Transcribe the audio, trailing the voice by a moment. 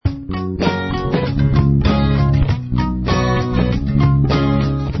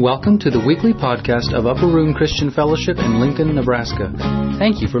Welcome to the weekly podcast of Upper Room Christian Fellowship in Lincoln, Nebraska.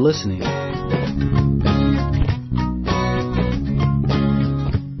 Thank you for listening.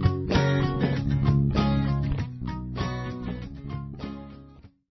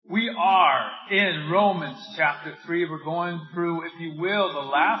 We are in Romans chapter 3. We're going through, if you will, the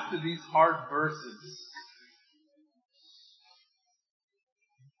last of these hard verses.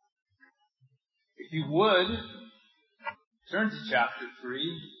 If you would, turn to chapter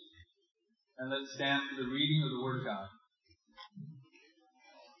 3 and let's stand for the reading of the Word of God.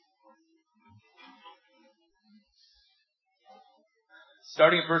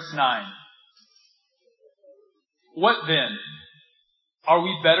 Starting at verse 9. What then? Are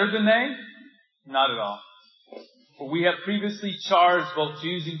we better than they? Not at all. For we have previously charged both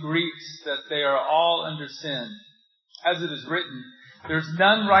Jews and Greeks that they are all under sin. As it is written, there's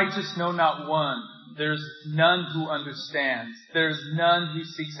none righteous, no, not one. There's none who understands. There's none who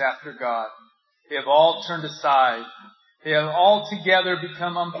seeks after God. They have all turned aside. They have altogether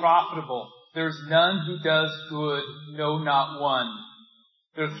become unprofitable. There's none who does good, no, not one.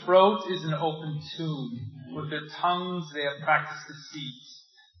 Their throat is an open tomb. With their tongues they have practiced deceit.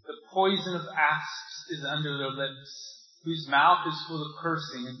 The poison of asps is under their lips, whose mouth is full of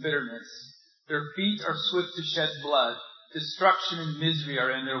cursing and bitterness. Their feet are swift to shed blood. Destruction and misery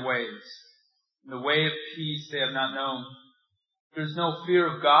are in their ways. And the way of peace they have not known. There's no fear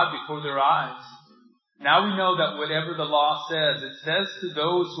of God before their eyes. Now we know that whatever the law says, it says to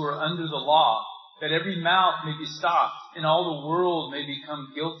those who are under the law, that every mouth may be stopped, and all the world may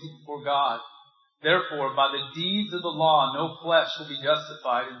become guilty before God. Therefore, by the deeds of the law, no flesh will be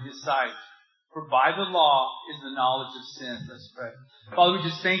justified in His sight. For by the law is the knowledge of sin. Let's pray. Father, we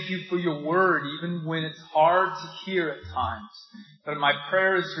just thank you for your word, even when it's hard to hear at times. But my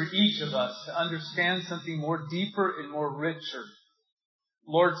prayer is for each of us to understand something more deeper and more richer.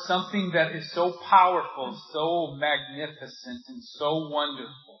 Lord, something that is so powerful, so magnificent, and so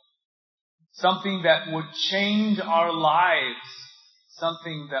wonderful. Something that would change our lives.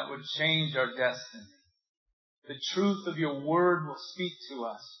 Something that would change our destiny. The truth of your word will speak to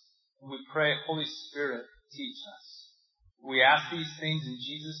us. And we pray, Holy Spirit, teach us. We ask these things in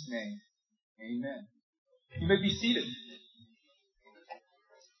Jesus' name. Amen. You may be seated.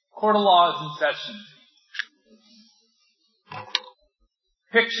 Court of law is in session.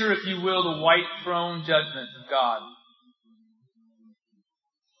 Picture, if you will, the white throne judgment of God.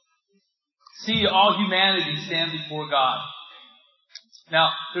 See all humanity stand before God. Now,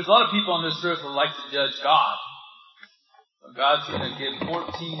 there's a lot of people on this earth who like to judge God. But God's going to give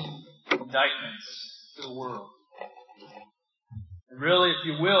 14 indictments to the world. And really, if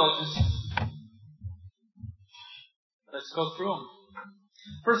you will, just let's go through them.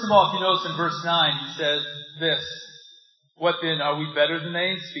 First of all, if you notice in verse 9, he says this. What then, are we better than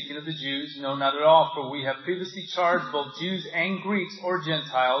they? Speaking of the Jews, no, not at all. For we have previously charged both Jews and Greeks or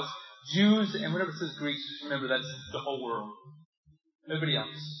Gentiles. Jews, and whenever it says Greeks, just remember that's the whole world. Nobody else.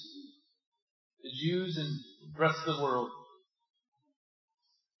 The Jews and the rest of the world.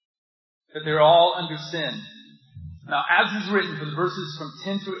 That they're all under sin. Now, as is written for the verses from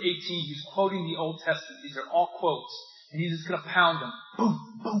 10 through 18, he's quoting the Old Testament. These are all quotes. And he's just going to pound them. Boom,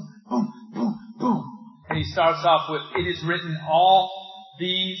 boom, boom, boom, boom. And he starts off with, it is written, all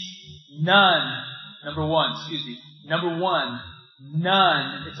these, none. Number one,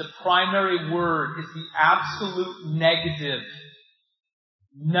 none. It's a primary word. It's the absolute negative.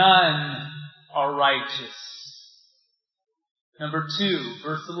 None are righteous. Number 2,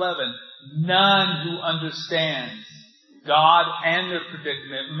 verse 11. None who understands God and their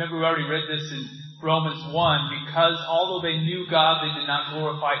predicament. Remember, we already read this in Romans 1. Because although they knew God, they did not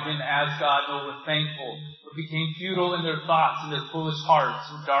glorify Him as God, nor were thankful, but became futile in their thoughts, and their foolish hearts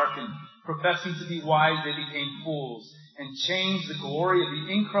were darkened. Professing to be wise, they became fools, and changed the glory of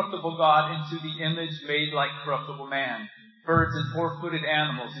the incorruptible God into the image made like corruptible man. Birds and four-footed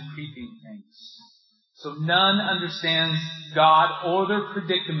animals and creeping things. So none understands God or their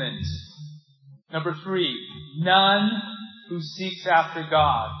predicament. Number 3, none who seeks after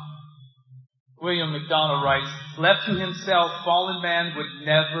God. William MacDonald writes, left to himself, fallen man would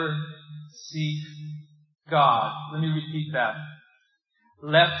never seek God. Let me repeat that.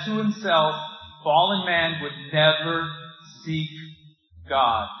 Left to himself, fallen man would never seek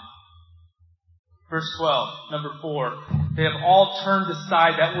God. Verse 12, number 4. They have all turned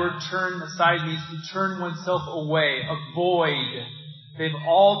aside. That word turn aside means to turn oneself away, avoid. They've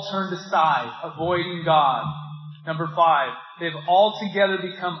all turned aside, avoiding God. Number 5, they've altogether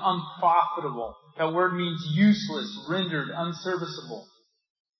become unprofitable. That word means useless, rendered, unserviceable.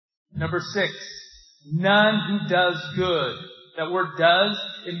 Number 6, none who does good. That word does,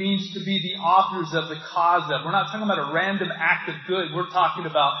 it means to be the authors of, the cause of. We're not talking about a random act of good. We're talking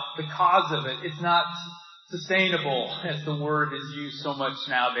about the cause of it. It's not sustainable, as the word is used so much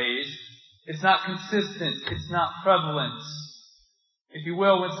nowadays. It's not consistent. It's not prevalent. If you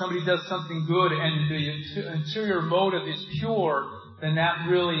will, when somebody does something good and the interior motive is pure, then that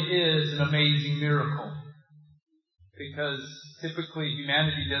really is an amazing miracle. Because typically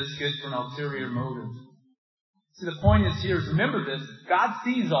humanity does good for an ulterior motive. See, the point is here is, remember this, God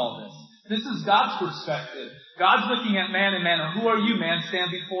sees all this. This is God's perspective. God's looking at man and man. Who are you, man?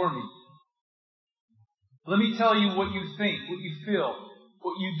 Stand before me. Let me tell you what you think, what you feel,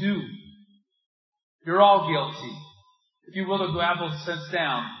 what you do. You're all guilty. If you will, the gavel sets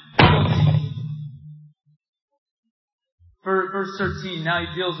down. Guilty. Verse 13, now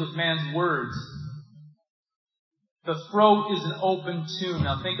he deals with man's words. The throat is an open tomb.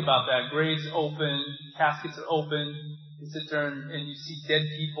 Now think about that. Graves open, caskets are open. You sit there and you see dead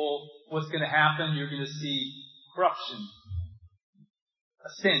people. What's going to happen? You're going to see corruption. A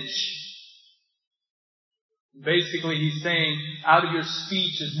stench. Basically, he's saying, out of your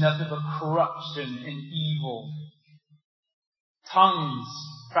speech is nothing but corruption and evil. Tongues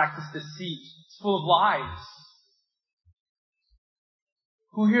practice deceit. It's full of lies.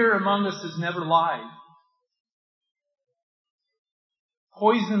 Who here among us has never lied?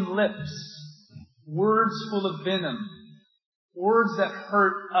 Poisoned lips. Words full of venom. Words that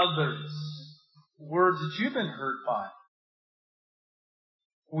hurt others. Words that you've been hurt by.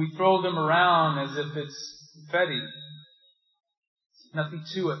 We throw them around as if it's confetti. There's nothing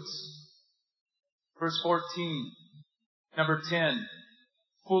to it. Verse 14. Number 10.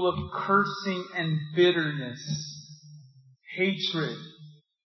 Full of cursing and bitterness. Hatred.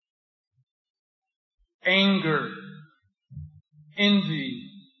 Anger. Envy.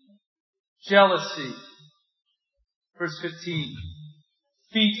 Jealousy. Verse 15.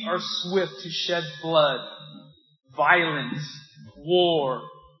 Feet are swift to shed blood. Violence. War.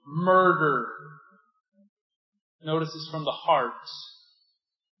 Murder. Notice it's from the heart.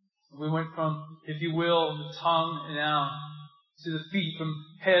 We went from, if you will, the tongue and now to the feet, from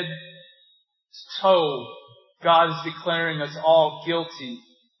head to toe. God is declaring us all guilty.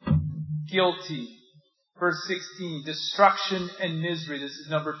 Guilty. Verse 16, destruction and misery, this is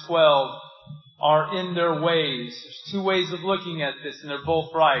number 12, are in their ways. There's two ways of looking at this, and they're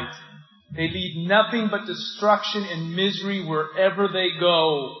both right. They leave nothing but destruction and misery wherever they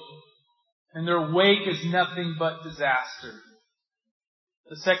go. And their wake is nothing but disaster.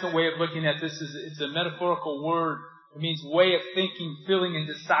 The second way of looking at this is, it's a metaphorical word. It means way of thinking, feeling, and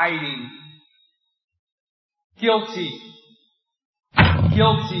deciding. Guilty.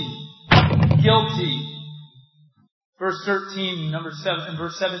 Guilty. Guilty. Verse 13, number 7, and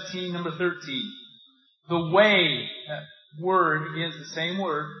verse 17, number 13. The way, that word, again, is the same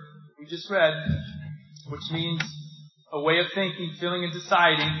word we just read, which means a way of thinking, feeling, and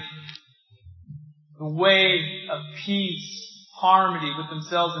deciding. The way of peace, harmony with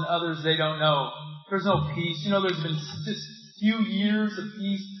themselves and others they don't know. There's no peace. You know, there's been just few years of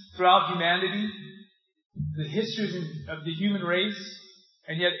peace throughout humanity, the history of the human race.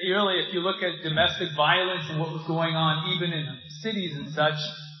 And yet, really, if you look at domestic violence and what was going on, even in cities and such,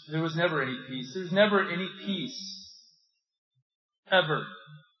 there was never any peace. There's never any peace. Ever.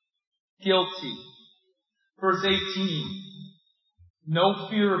 Guilty. Verse 18. No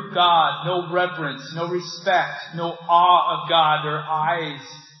fear of God, no reverence, no respect, no awe of God. Their eyes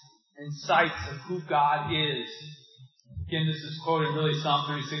and sights of who God is. Again, this is quoting really Psalm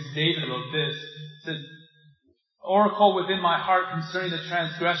 36. David wrote this. It says, oracle within my heart concerning the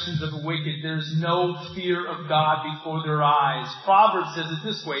transgressions of the wicked. There's no fear of God before their eyes. Proverbs says it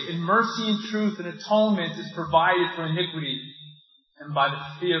this way. In mercy and truth and atonement is provided for iniquity. And by the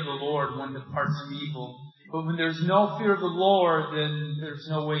fear of the Lord one departs from evil. But when there's no fear of the Lord, then there's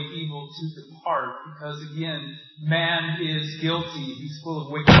no way evil to depart. Because again, man is guilty. He's full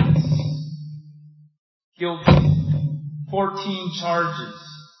of wickedness. Guilty. 14 charges.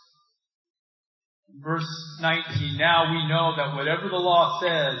 Verse 19, now we know that whatever the law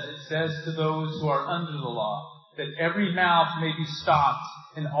says, it says to those who are under the law, that every mouth may be stopped,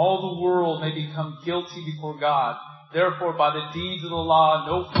 and all the world may become guilty before God. Therefore, by the deeds of the law,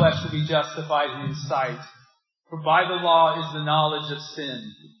 no flesh will be justified in His sight. For by the law is the knowledge of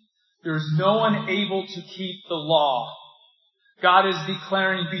sin. There is no one able to keep the law. God is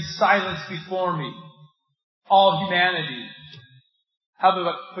declaring, be silent before me, all humanity.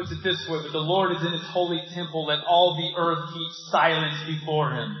 Habakkuk puts it this way, but the Lord is in His holy temple, let all the earth keep silence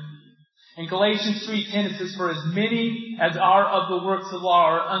before Him. In Galatians 3:10 it says, "For as many as are of the works of the law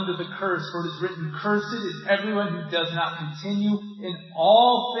are under the curse, for it is written, Cursed is everyone who does not continue in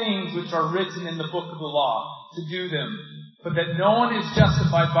all things which are written in the book of the law, to do them. But that no one is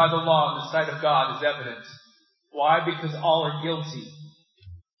justified by the law in the sight of God is evident." Why? Because all are guilty.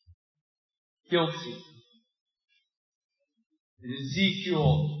 Guilty. In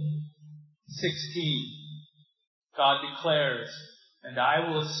Ezekiel 16, God declares, "And I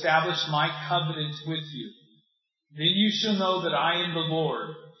will establish my covenant with you. Then you shall know that I am the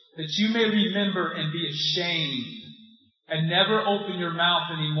Lord, that you may remember and be ashamed, and never open your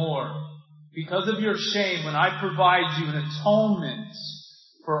mouth anymore. Because of your shame, when I provide you an atonement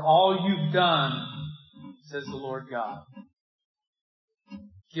for all you've done, says the Lord God."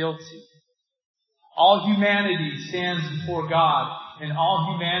 Guilty. All humanity stands before God, and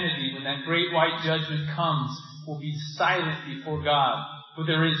all humanity, when that great white judgment comes, will be silent before God, for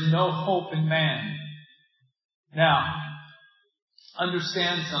there is no hope in man. Now,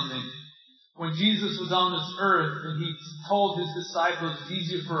 understand something. When Jesus was on this earth and he told his disciples it's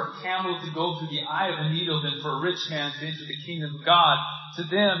easier for a camel to go through the eye of a needle than for a rich man to enter the kingdom of God, to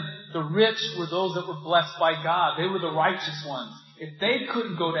them, the rich were those that were blessed by God. They were the righteous ones. If they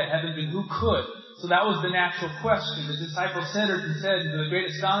couldn't go to heaven, then who could? So that was the natural question. The disciples centered and said, to the great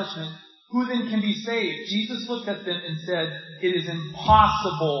astonishment, "Who then can be saved?" Jesus looked at them and said, "It is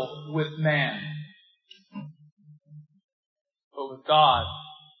impossible with man. But with God,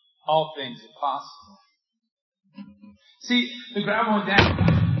 all things are possible." See, the grab went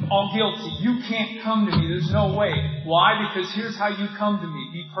down. All guilty. You can't come to me. There's no way. Why? Because here's how you come to me.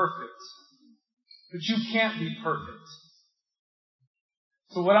 Be perfect. But you can't be perfect.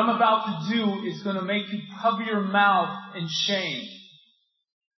 So what I'm about to do is going to make you cover your mouth in shame.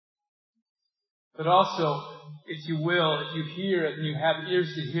 But also, if you will, if you hear it and you have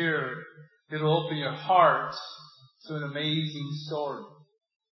ears to hear, it'll open your heart to an amazing story.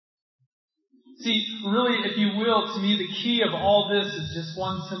 See, really, if you will, to me, the key of all this is just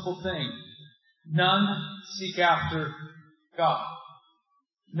one simple thing. None seek after God.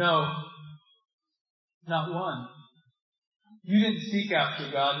 No, not one. You didn't seek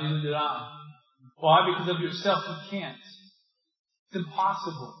after God, neither did I. Why? Because of yourself, you can't. It's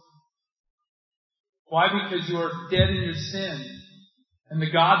impossible. Why? Because you are dead in your sin. And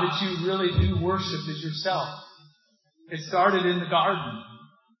the God that you really do worship is yourself. It started in the garden.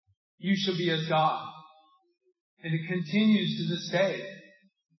 You shall be as God. And it continues to this day.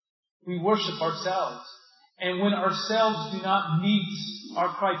 We worship ourselves. And when ourselves do not meet our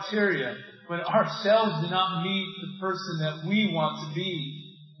criteria, when ourselves do not meet the person that we want to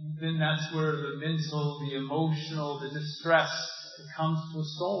be, then that's where the mental, the emotional, the distress comes to a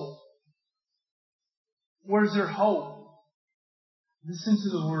soul. Where's their hope? Listen to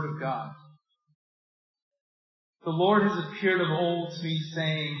the Word of God. The Lord has appeared of old to me,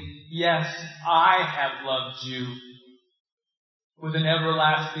 saying, "Yes, I have loved you with an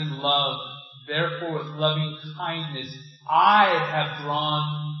everlasting love. Therefore, with loving kindness, I have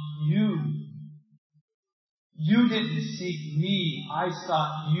drawn you. You didn't seek me, I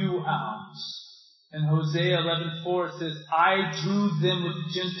sought you out." In Hosea 11:4 it says, "I drew them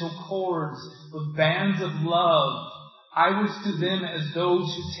with gentle cords, with bands of love. I was to them as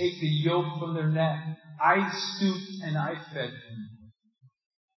those who take the yoke from their neck. I stooped and I fed them."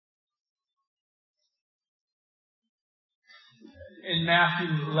 In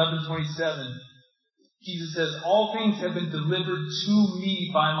Matthew 11:27, Jesus says, "All things have been delivered to me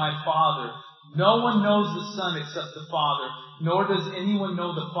by my Father. No one knows the Son except the Father, nor does anyone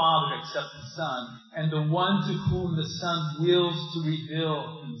know the Father except the Son, and the one to whom the Son wills to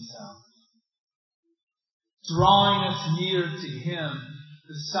reveal Himself." Drawing us near to Him,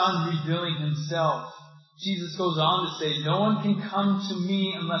 the Son revealing Himself. Jesus goes on to say, "No one can come to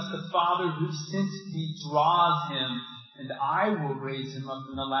me unless the Father who sent me draws him, and I will raise him up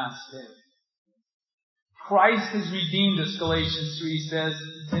in the last day." Christ has redeemed us, Galatians 3 says,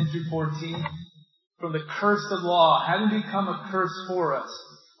 10-14, from the curse of law, having become a curse for us.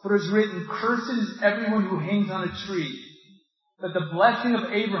 For it is written, "Cursed is everyone who hangs on a tree, that the blessing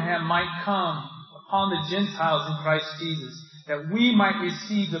of Abraham might come upon the Gentiles in Christ Jesus, that we might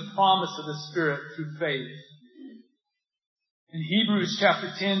receive the promise of the Spirit through faith." In Hebrews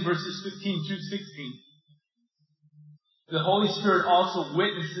chapter 10, verses 15-16, the Holy Spirit also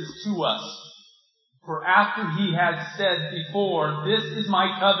witnesses to us. For after He had said before, "This is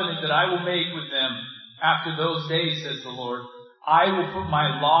my covenant that I will make with them after those days, says the Lord. I will put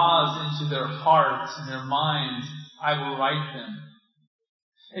my laws into their hearts, and their minds I will write them."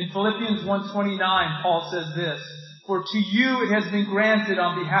 In Philippians 1:29, Paul says this, For to you it has been granted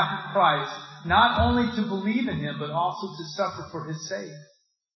on behalf of Christ, not only to believe in Him, but also to suffer for His sake.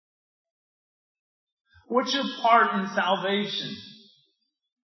 What's your part in salvation?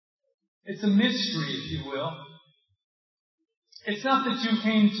 It's a mystery, if you will. It's not that you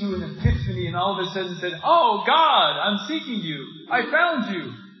came to an epiphany and all of a sudden said, "Oh God, I'm seeking you. I found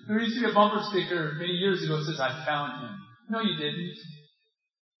you." There used to be a bumper sticker many years ago that says, "I found Him." No, you didn't.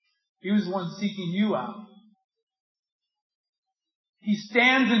 He was the one seeking you out. He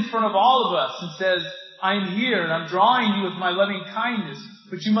stands in front of all of us and says, "I'm here and I'm drawing you with my loving kindness,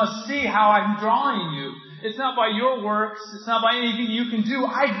 but you must see how I'm drawing you. It's not by your works. It's not by anything you can do.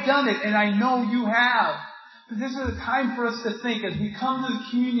 I've done it and I know you have." But this is a time for us to think as we come to the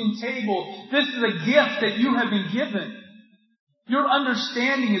communion table, this is a gift that you have been given. Your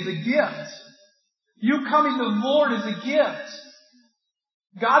understanding is a gift. You coming to the Lord is a gift.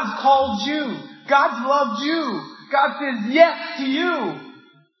 God's called you. God's loved you. God says yes to you.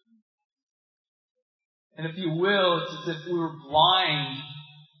 And if you will, it's as if we were blind,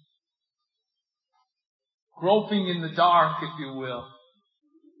 groping in the dark, if you will.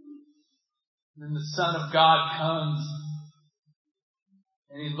 And then the Son of God comes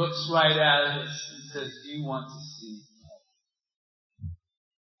and He looks right at us and says, "Do you want to see?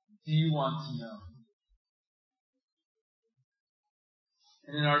 Do you want to know?"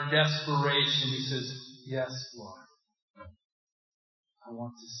 And in our desperation, He says, "Yes, Lord. I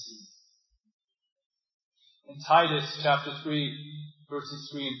want to see." In Titus chapter 3, verses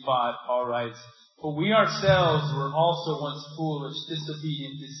 3 and 5, Paul writes, "For we ourselves were also once foolish,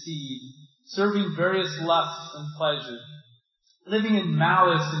 disobedient, deceived, serving various lusts and pleasures, living in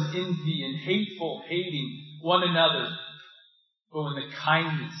malice and envy and hating one another. But when the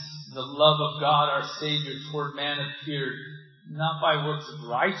kindness and the love of God our Savior toward man appeared, not by works of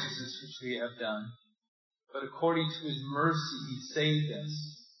righteousness which we have done, but according to His mercy He saved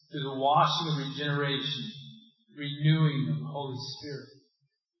us through the washing of regeneration, renewing of the Holy Spirit."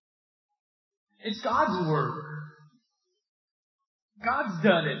 It's God's work. God's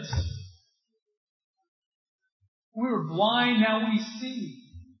done it. We were blind, now we see.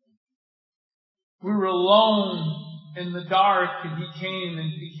 We were alone in the dark, and He came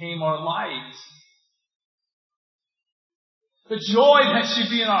and became our light. The joy that should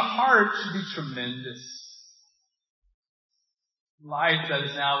be in our heart should be tremendous. Life that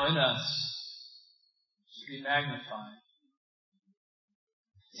is now in us should be magnified.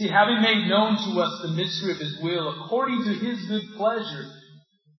 See, having made known to us the mystery of His will, according to His good pleasure,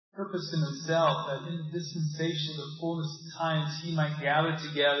 purpose in Himself, that in the dispensation of the fullness of times He might gather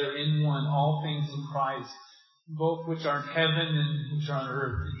together in one all things in Christ, both which are in heaven and which are on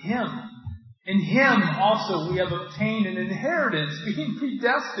earth. In Him also we have obtained an inheritance, being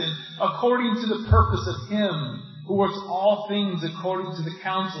predestined according to the purpose of Him who works all things according to the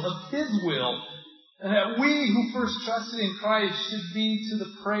counsel of His will, and that we who first trusted in Christ should be to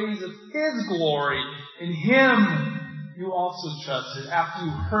the praise of His glory. In Him you also trusted, after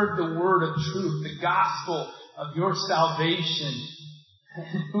you heard the word of truth, the gospel of your salvation,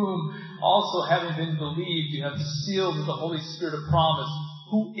 in whom also having been believed, you have sealed with the Holy Spirit of promise,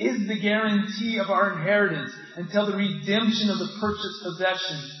 who is the guarantee of our inheritance until the redemption of the purchased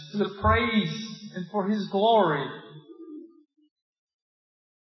possession, to the praise and for His glory.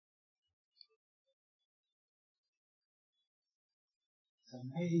 It's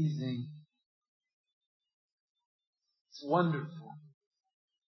amazing. It's wonderful.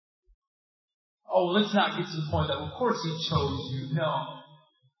 Oh, let's not get to the point that, of course, He chose you. No.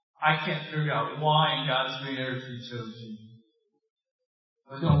 I can't figure out why in God's great earth He chose you.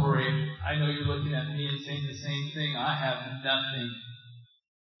 But don't worry. I know you're looking at me and saying the same thing. I have nothing.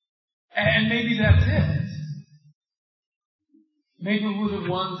 And maybe that's it. Maybe we're the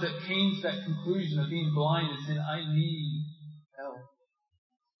ones that came to that conclusion of being blind and saying, I need help.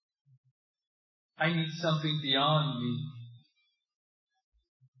 I need something beyond me.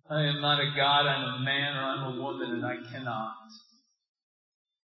 I am not a God, I'm a man, or I'm a woman, and I cannot.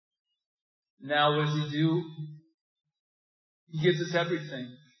 Now what does He do? He gives us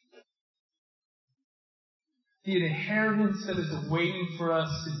everything. The inheritance that is awaiting for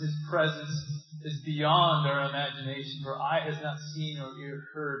us in His presence is beyond our imagination, for eye has not seen or ear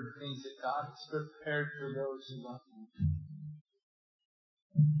heard the things that God has prepared for those who love Him.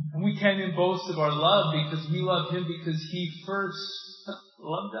 And we can't even boast of our love because we love Him because He first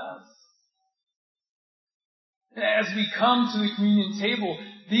loved us. And as we come to the communion table,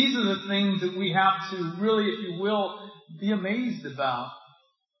 these are the things that we have to really, if you will, be amazed about.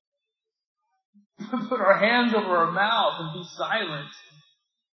 Put our hands over our mouth and be silent.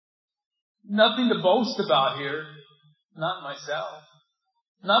 Nothing to boast about here. not myself.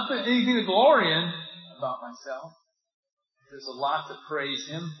 Not for anything to glory in about myself. There's a lot to praise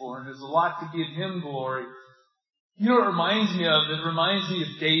Him for, and there's a lot to give Him glory. You know what it reminds me of? It reminds me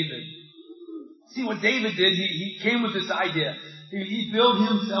of David. See, what David did, he came with this idea. He built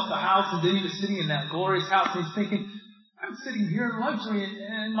himself a house, and then he was sitting in that glorious house, and he's thinking, I'm sitting here in luxury,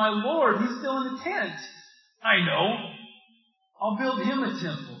 and my Lord, He's still in the tent. I know. I'll build Him a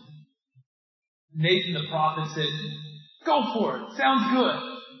temple. Nathan the prophet said, go for it. Sounds good.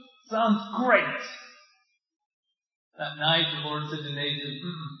 Sounds great. That night the Lord said to Nathan,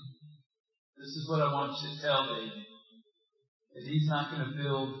 this is what I want you to tell David. That he's not going to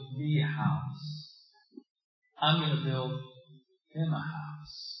build me a house. I'm going to build him a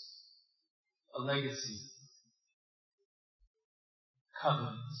house. A legacy.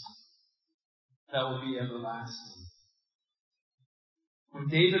 Covenants. That will be everlasting. When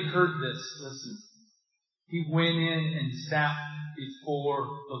David heard this, listen, he went in and sat before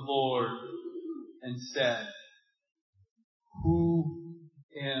the Lord and said, who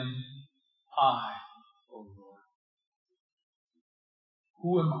am I, O Lord?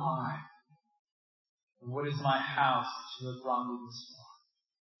 Who am I? And what is my house that you have brought me this far?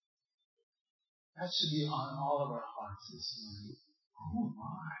 That should be on all of our hearts this morning. Who am I?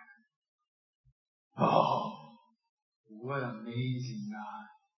 Oh, what amazing God.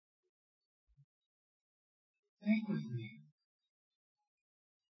 Think with me.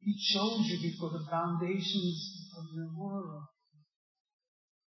 He chose you before the foundations of the world.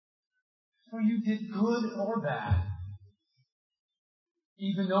 For you did good or bad,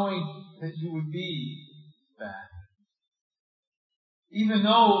 even knowing that you would be bad. Even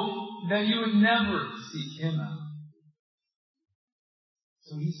though that you would never seek Him out.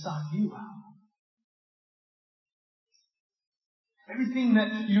 So He sought you out. Everything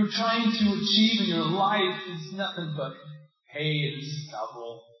that you're trying to achieve in your life is nothing but hay and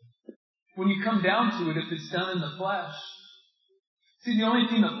stubble. When you come down to it, if it's done in the flesh. See, the only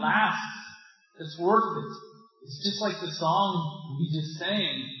thing that lasts, that's worth it, it's just like the song we just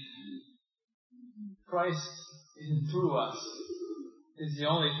sang. Christ in through us is the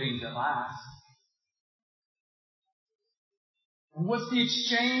only thing that lasts. And what's the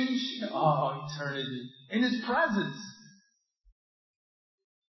exchange? Oh, eternity. In His presence.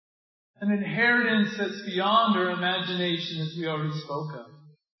 An inheritance that's beyond our imagination, as we already spoke of.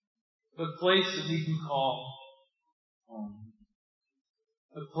 The place that we can call home.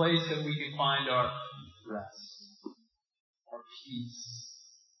 The place that we can find our rest, our peace.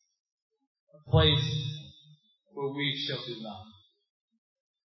 A place where we shall be loved.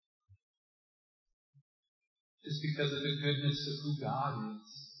 Just because of the goodness of who God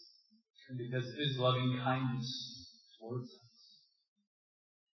is, and because of His loving kindness towards us.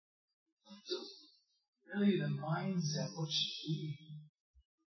 Really, the mindset, what should be?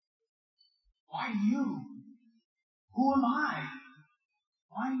 Why you? Who am I?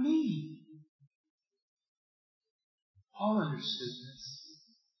 Why me? Paul understood this.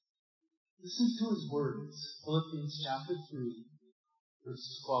 Listen to his words. Philippians chapter 3,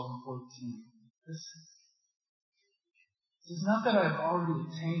 verses 12 and 14. Listen. It is not that I have already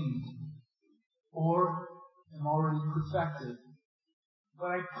attained or am already perfected, but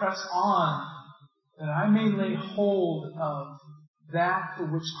I press on that I may lay hold of that for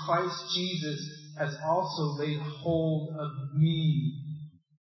which Christ Jesus has also laid hold of me.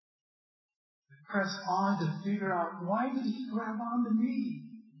 I press on to figure out, why did He grab on to me?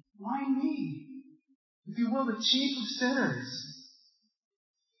 Why me? If you will, the chief of sinners.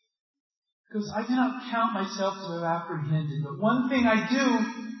 Because I do not count myself to have apprehended. But one thing I do,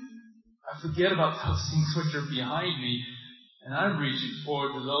 I forget about those things which are behind me, and I'm reaching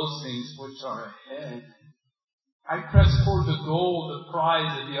forward to those things which are ahead. I press toward the goal, the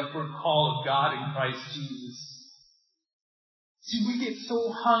prize of the upward call of God in Christ Jesus. See, we get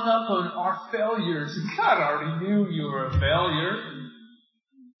so hung up on our failures. God already knew you were a failure.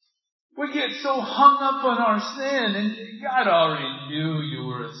 We get so hung up on our sin, and God already knew you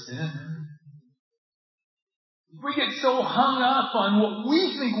were a sinner. We get so hung up on what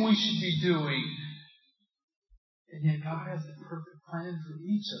we think we should be doing. And yet God has the perfect plan for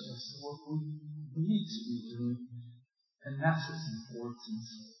each of us, what we need to be doing. And that's what's important.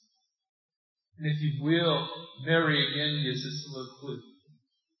 And if you will, Mary again gives us a little clue.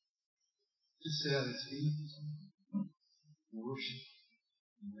 Just sit at His feet, worship,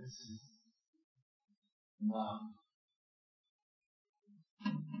 and listen, and love.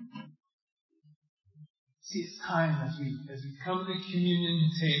 See, it's time as we come to the communion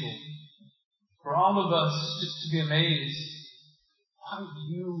table for all of us just to be amazed. Why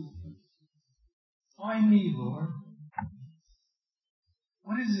you? Why me, Lord?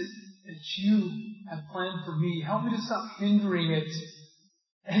 What is it that you have planned for me? Help me to stop hindering it.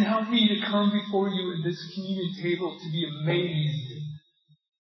 And help me to come before you at this communion table to be amazed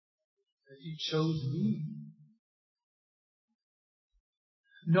that you chose me.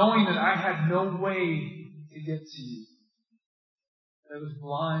 Knowing that I had no way to get to you. I was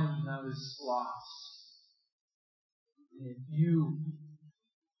blind and I was lost. And if you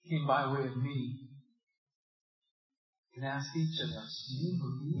came by way of me, I can ask each of us, do you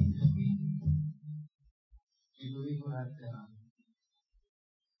believe me? Do you believe what I've done?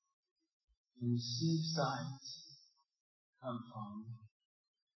 You receive sight come from me.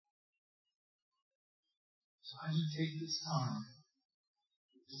 So as you take this time,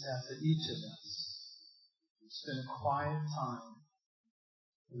 just ask that each of us spend a quiet time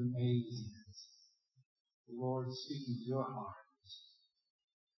with amazing the Lord speaking to your heart,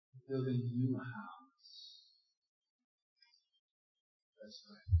 building you a house. Let's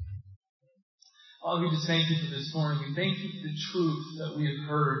pray. Father, we just thank you for this morning. We thank you for the truth that we have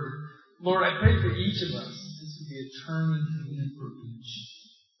heard. Lord, I pray for each of us, this would be a turning point for each.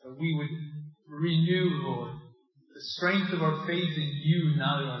 That we would renew, Lord, the strength of our faith in you,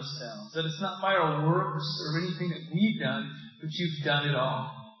 not in ourselves. That it's not by our works or anything that we've done, but you've done it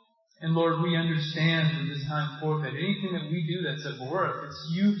all. And Lord, we understand from this time forth that anything that we do that's of worth,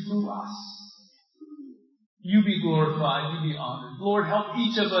 it's you through us. You be glorified, you be honored. Lord, help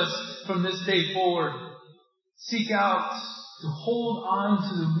each of us from this day forward seek out to hold on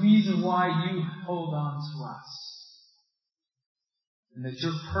to the reason why you hold on to us. And that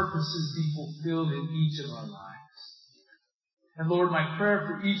your purposes be fulfilled in each of our lives. And Lord, my prayer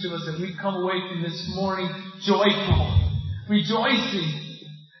for each of us that we come away from this morning joyful, rejoicing,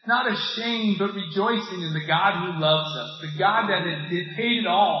 not ashamed, but rejoicing in the God who loves us, the God that has paid it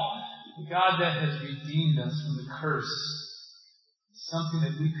all, the God that has redeemed us from the curse, something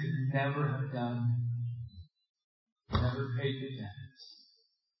that we could never have done, never paid the debt,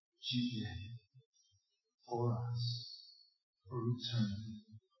 but you did for us, for eternity.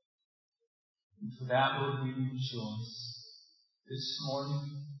 And for that, Lord, we rejoice this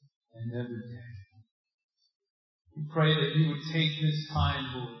morning and every day. We pray that you would take this time,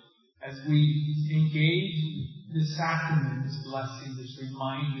 Lord, as we engage the sacrament, this blessing, this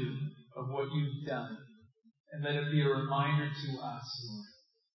reminder of what you've done. And let it be a reminder to us, Lord,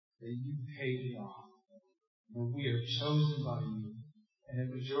 that you paid it all. And we are chosen by you. And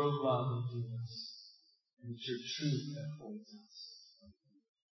it was your love that drew us. And it's your truth that holds us.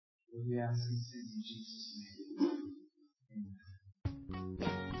 Lord, we ask these things in Jesus' name.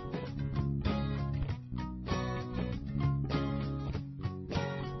 Amen.